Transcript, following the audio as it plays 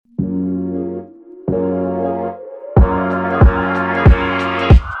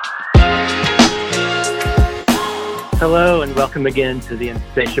welcome again to The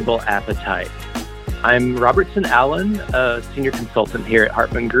Insatiable Appetite. I'm Robertson Allen, a senior consultant here at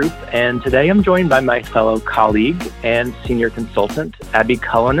Hartman Group, and today I'm joined by my fellow colleague and senior consultant, Abby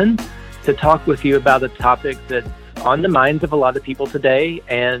Cullinan, to talk with you about a topic that's on the minds of a lot of people today,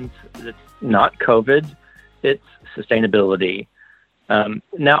 and it's not COVID, it's sustainability.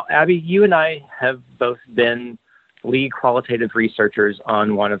 Now, Abby, you and I have both been lead qualitative researchers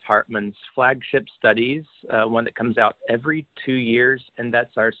on one of Hartman's flagship studies, one that comes out every 2 years, and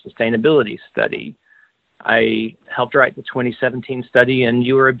that's our sustainability study. I helped write the 2017 study, and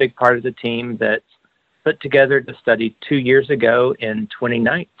you were a big part of the team that put together the study 2 years ago in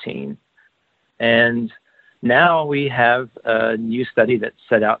 2019. And now we have a new study that's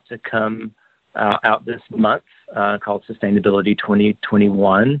set out to come out this month called Sustainability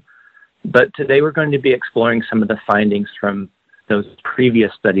 2021. But today we're going to be exploring some of the findings from those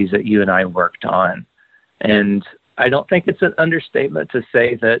previous studies that you and I worked on. And I don't think it's an understatement to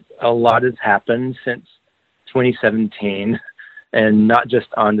say that a lot has happened since 2017, and not just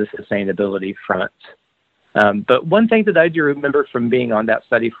on the sustainability front. But one thing that I do remember from being on that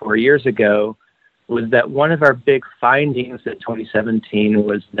study 4 years ago was that one of our big findings in 2017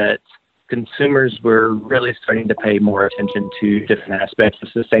 was that consumers were really starting to pay more attention to different aspects of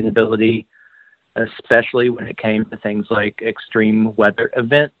sustainability, especially when it came to things like extreme weather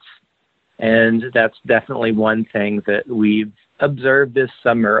events. And that's definitely one thing that we've observed this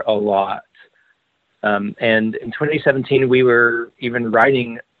summer a lot. And in 2017, we were even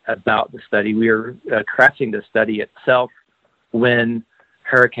writing about the study. We were crafting the study itself when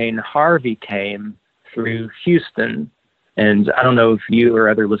Hurricane Harvey came through Houston. And I don't know if you or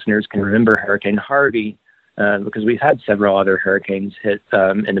other listeners can remember Hurricane Harvey, because we've had several other hurricanes hit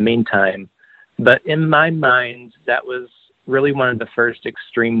in the meantime. But in my mind, that was really one of the first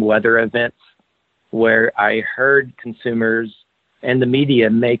extreme weather events where I heard consumers and the media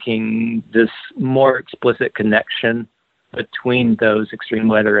making this more explicit connection between those extreme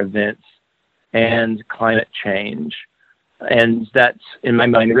weather events and climate change. And that, in my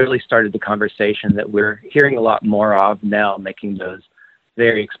mind, really started the conversation that we're hearing a lot more of now, making those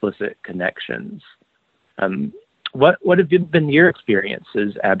very explicit connections. What have been your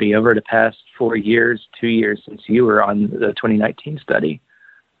experiences, Abby, over the past 4 years, 2 years since you were on the 2019 study?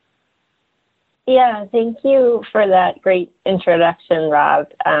 Yeah, thank you for that great introduction, Rob.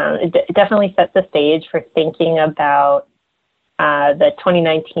 It definitely sets the stage for thinking about the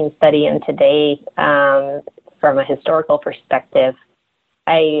 2019 study and today from a historical perspective.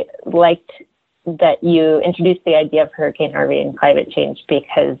 I liked that you introduced the idea of Hurricane Harvey and climate change,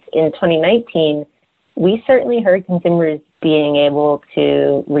 because in 2019, we certainly heard consumers being able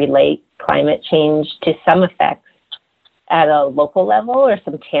to relate climate change to some effects at a local level, or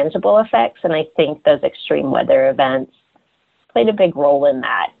some tangible effects. And I think those extreme weather events played a big role in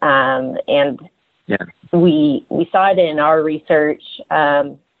that. We saw it in our research.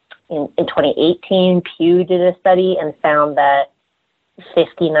 In 2018, Pew did a study and found that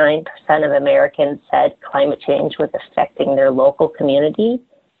 59% of Americans said climate change was affecting their local community.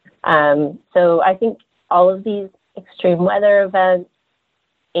 So I think all of these extreme weather events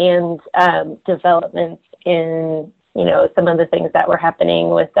and developments in some of the things that were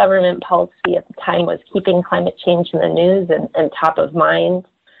happening with government policy at the time was keeping climate change in the news and top of mind.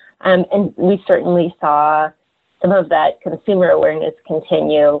 And we certainly saw some of that consumer awareness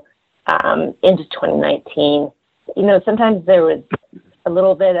continue into 2019. Sometimes there was a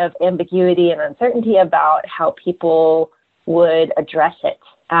little bit of ambiguity and uncertainty about how people would address it.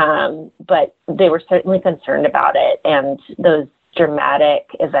 But they were certainly concerned about it. And those dramatic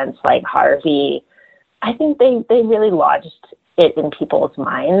events like Harvey, I think they really lodged it in people's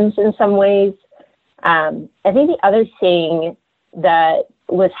minds in some ways. I think the other thing that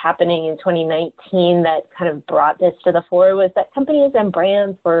was happening in 2019 that kind of brought this to the fore was that companies and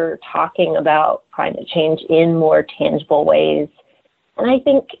brands were talking about climate change in more tangible ways. And I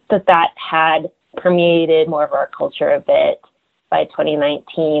think that had permeated more of our culture a bit by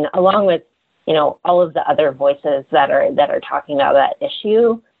 2019, along with, all of the other voices that are talking about that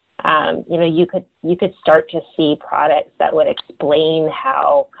issue. You could start to see products that would explain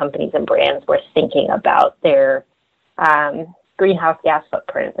how companies and brands were thinking about their greenhouse gas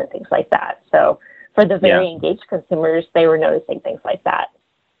footprint and things like that. So for the very engaged consumers, they were noticing things like that.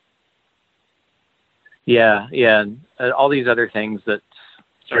 Yeah. All these other things that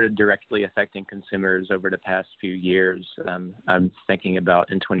started directly affecting consumers over the past few years. I'm thinking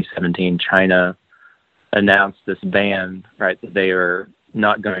about in 2017, China announced this ban, right, that they are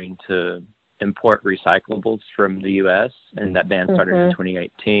not going to import recyclables from the U.S., and that ban started in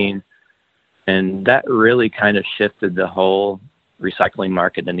 2018. And that really kind of shifted the whole recycling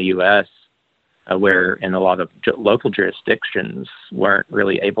market in the U.S., where in a lot of local jurisdictions weren't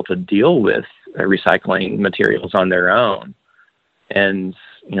really able to deal with recycling materials on their own. And,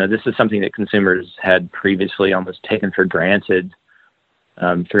 this is something that consumers had previously almost taken for granted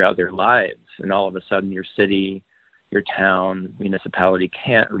throughout their lives. And all of a sudden, your city, your town, municipality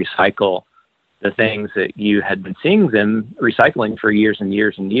can't recycle the things that you had been seeing them recycling for years and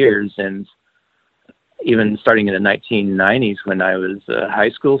years and years. And even starting in the 1990s, when I was a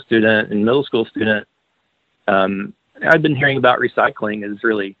high school student and middle school student, I'd been hearing about recycling as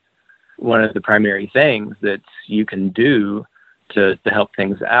really one of the primary things that you can do to help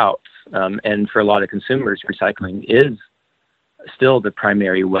things out. And for a lot of consumers, recycling is still the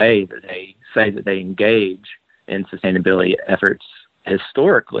primary way that they say that they engage in sustainability efforts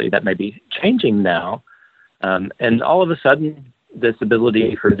historically. That may be changing now. And all of a sudden, this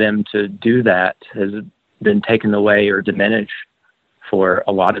ability for them to do that has been taken away or diminished for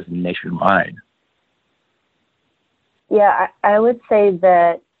a lot of them nationwide. Yeah, I would say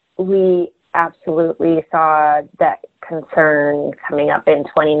that we absolutely saw that concern coming up in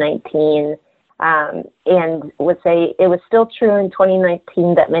 2019, and would say it was still true in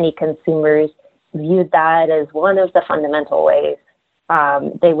 2019 that many consumers viewed that as one of the fundamental ways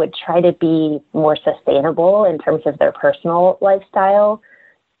they would try to be more sustainable in terms of their personal lifestyle.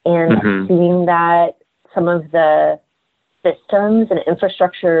 And seeing that some of the systems and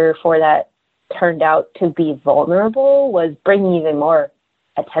infrastructure for that turned out to be vulnerable was bringing even more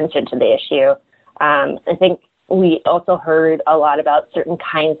attention to the issue. I think we also heard a lot about certain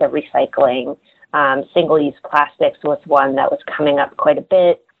kinds of recycling. Single-use plastics was one that was coming up quite a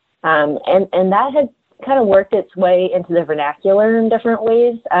bit. And that had kind of worked its way into the vernacular in different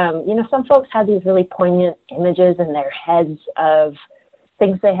ways. Some folks had these really poignant images in their heads of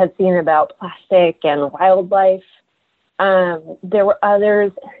things they had seen about plastic and wildlife. There were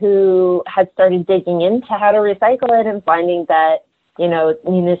others who had started digging into how to recycle it and finding that,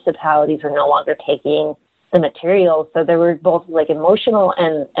 municipalities are no longer taking the materials. So there were both emotional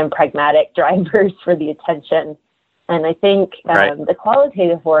and pragmatic drivers for the attention. And I think the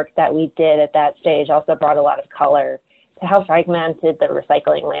qualitative work that we did at that stage also brought a lot of color to how fragmented the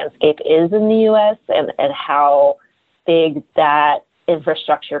recycling landscape is in the U.S. and how big that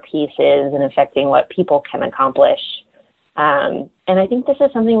infrastructure piece is in affecting what people can accomplish. And I think this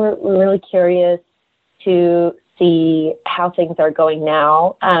is something we're really curious to see how things are going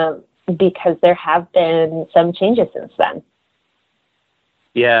now, because there have been some changes since then.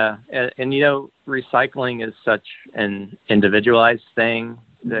 Yeah, and recycling is such an individualized thing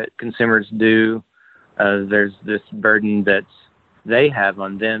that consumers do. There's this burden that they have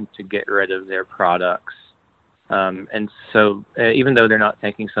on them to get rid of their products. And so even though they're not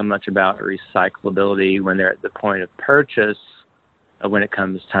thinking so much about recyclability when they're at the point of purchase, when it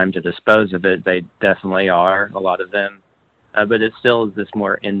comes time to dispose of it, they definitely are, a lot of them. But it still is this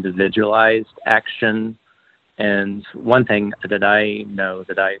more individualized action. And one thing that I know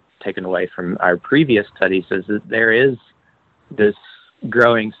that I've taken away from our previous studies is that there is this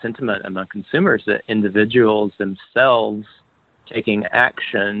growing sentiment among consumers that individuals themselves taking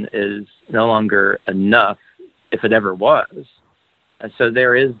action is no longer enough, if it ever was. And so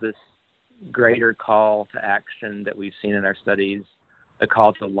there is this greater call to action that we've seen in our studies, a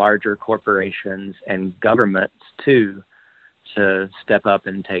call to larger corporations and governments too, to step up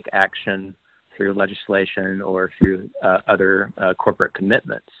and take action through legislation or through other corporate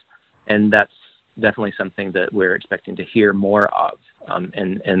commitments. And that's definitely something that we're expecting to hear more of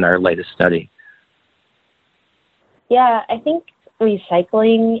in our latest study. Yeah, I think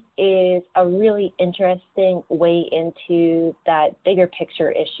recycling is a really interesting way into that bigger picture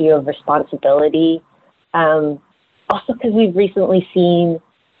issue of responsibility. Also because we've recently seen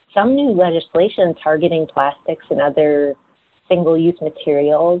some new legislation targeting plastics and other single-use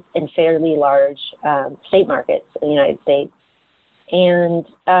materials in fairly large state markets in the United States. And,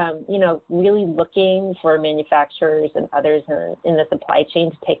 really looking for manufacturers and others in the supply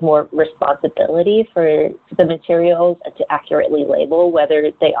chain to take more responsibility for the materials and to accurately label whether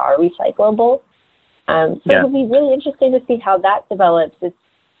they are recyclable. It'll be really interesting to see how that develops.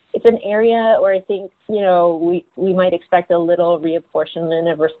 It's an area where I think, we might expect a little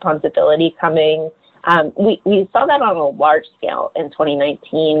reapportionment of responsibility coming. We saw that on a large scale in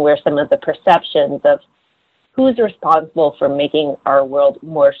 2019, where some of the perceptions of who's responsible for making our world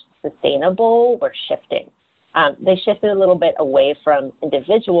more sustainable were shifting. They shifted a little bit away from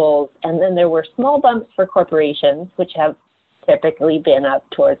individuals, and then there were small bumps for corporations, which have typically been up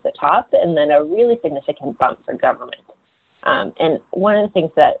towards the top, and then a really significant bump for government. And one of the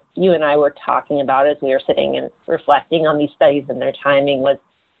things that you and I were talking about as we were sitting and reflecting on these studies and their timing was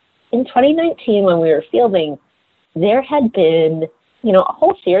in 2019 when we were fielding, there had been, a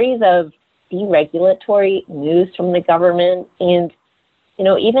whole series of deregulatory moves from the government, and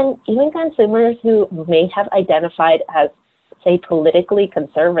even consumers who may have identified as, say, politically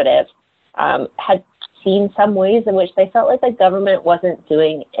conservative, had seen some ways in which they felt like the government wasn't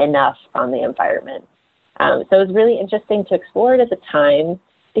doing enough on the environment. So it was really interesting to explore it at the time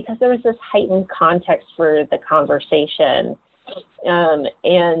because there was this heightened context for the conversation,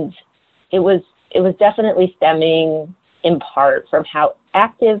 and it was definitely stemming in part from how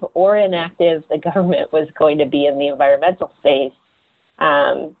active or inactive the government was going to be in the environmental space.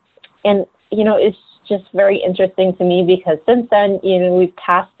 And it's just very interesting to me because since then, we've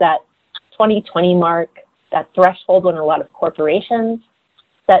passed that 2020 mark, that threshold when a lot of corporations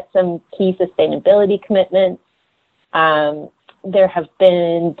set some key sustainability commitments. There have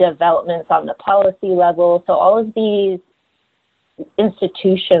been developments on the policy level. So all of these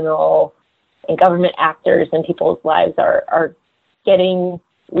institutional and government actors in people's lives are getting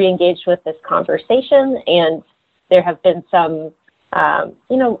re-engaged with this conversation. And there have been some,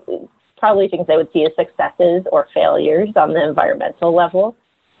 probably things I would see as successes or failures on the environmental level.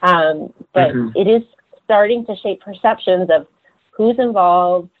 But it is starting to shape perceptions of who's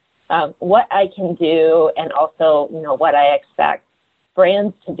involved, what I can do, and also, what I expect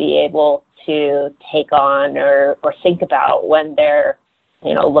brands to be able to take on or think about when they're,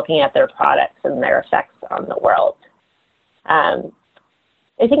 looking at their products and their effects on the world. I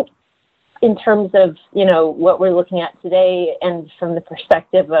think in terms of, what we're looking at today and from the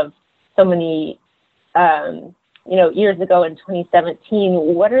perspective of so many, years ago in 2017,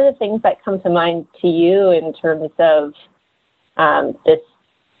 what are the things that come to mind to you in terms of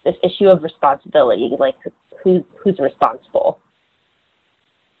this issue of responsibility, like who's responsible?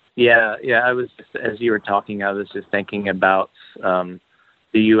 Yeah. I was just, as you were talking, I was just thinking about the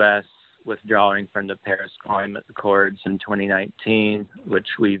U.S. withdrawing from the Paris Climate Accords in 2019, which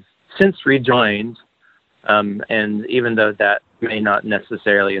we've since rejoined. And even though that may not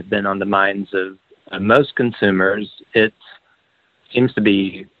necessarily have been on the minds of most consumers, it seems to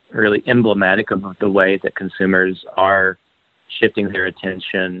be really emblematic of the way that consumers are shifting their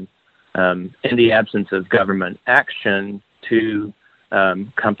attention in the absence of government action to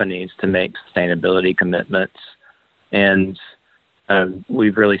companies to make sustainability commitments. And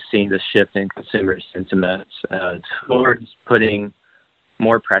we've really seen the shift in consumer sentiment towards putting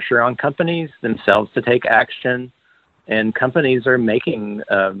more pressure on companies themselves to take action. And companies are making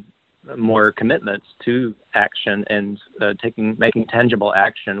more commitments to action and making tangible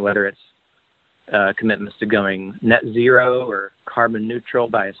action, whether it's commitments to going net zero or carbon neutral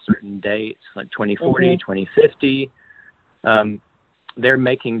by a certain date, like 2040, 2050. They're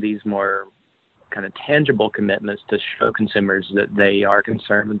making these more kind of tangible commitments to show consumers that they are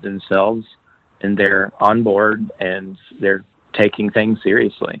concerned with themselves and they're on board and they're taking things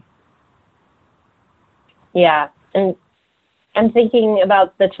seriously. Yeah. And I'm thinking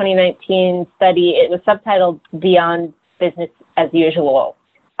about the 2019 study. It was subtitled Beyond Business as Usual,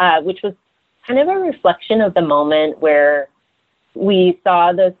 which was kind of a reflection of the moment where we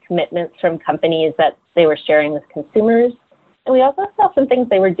saw those commitments from companies that they were sharing with consumers. And we also saw some things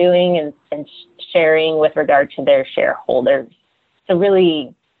they were doing and sharing with regard to their shareholders. So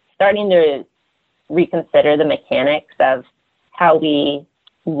really starting to reconsider the mechanics of how we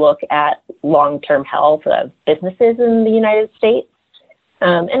look at long-term health of businesses in the United States.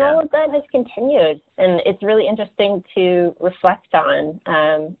 And all of that has continued. And it's really interesting to reflect on,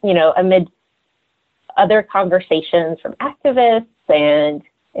 amid other conversations from activists and,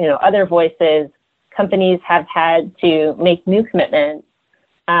 other voices, companies have had to make new commitments,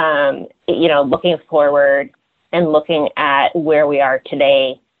 looking forward and looking at where we are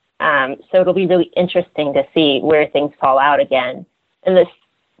today. So it'll be really interesting to see where things fall out again. And this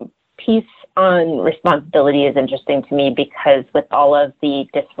piece on responsibility is interesting to me because with all of the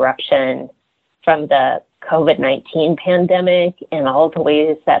disruption from the COVID-19 pandemic and all the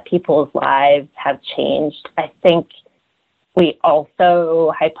ways that people's lives have changed, I think we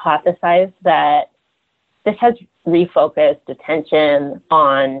also hypothesize that this has refocused attention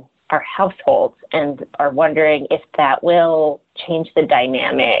on our households and are wondering if that will change the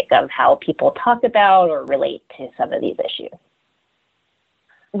dynamic of how people talk about or relate to some of these issues.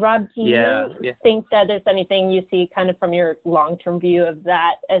 Rob, do you think that there's anything you see kind of from your long-term view of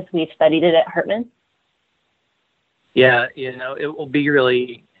that as we've studied it at Hartman? Yeah, it will be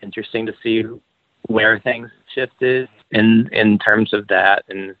really interesting to see where things shifted in terms of that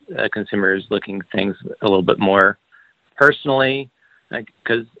and consumers looking things a little bit more personally,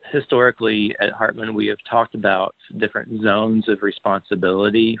 because historically at Hartman, we have talked about different zones of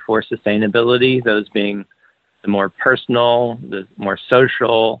responsibility for sustainability, those being the more personal, the more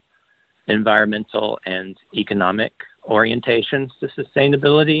social, environmental, and economic orientations to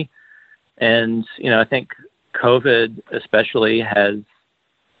sustainability. And, I think COVID especially has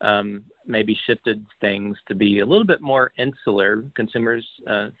maybe shifted things to be a little bit more insular, consumers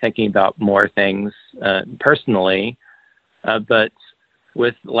thinking about more things personally, but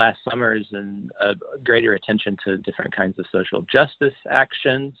with last summer's and greater attention to different kinds of social justice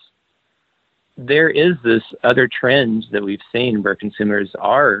actions, there is this other trend that we've seen where consumers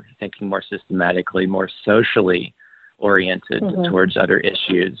are thinking more systematically, more socially oriented towards other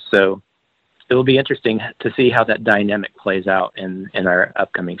issues. So it will be interesting to see how that dynamic plays out in our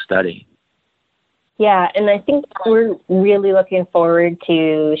upcoming study. Yeah, and I think we're really looking forward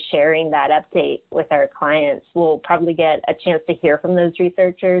to sharing that update with our clients. We'll probably get a chance to hear from those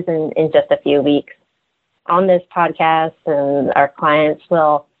researchers in just a few weeks on this podcast, and our clients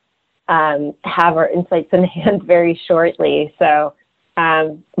will have our insights in hand very shortly. So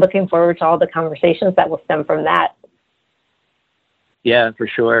looking forward to all the conversations that will stem from that. Yeah, for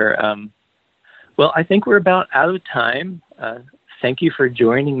sure. Well, I think we're about out of time. Thank you for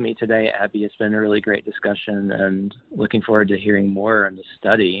joining me today, Abby. It's been a really great discussion, and looking forward to hearing more on the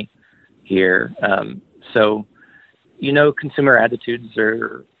study here. So, consumer attitudes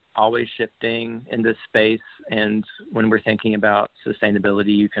are always shifting in this space, and when we're thinking about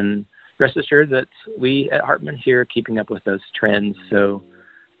sustainability, you can rest assured that we at Hartman here are keeping up with those trends. So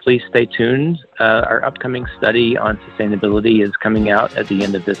please stay tuned. Our upcoming study on sustainability is coming out at the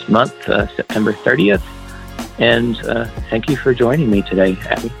end of this month, September 30th. And thank you for joining me today,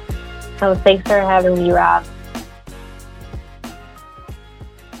 Abby. Oh, thanks for having me, Rob.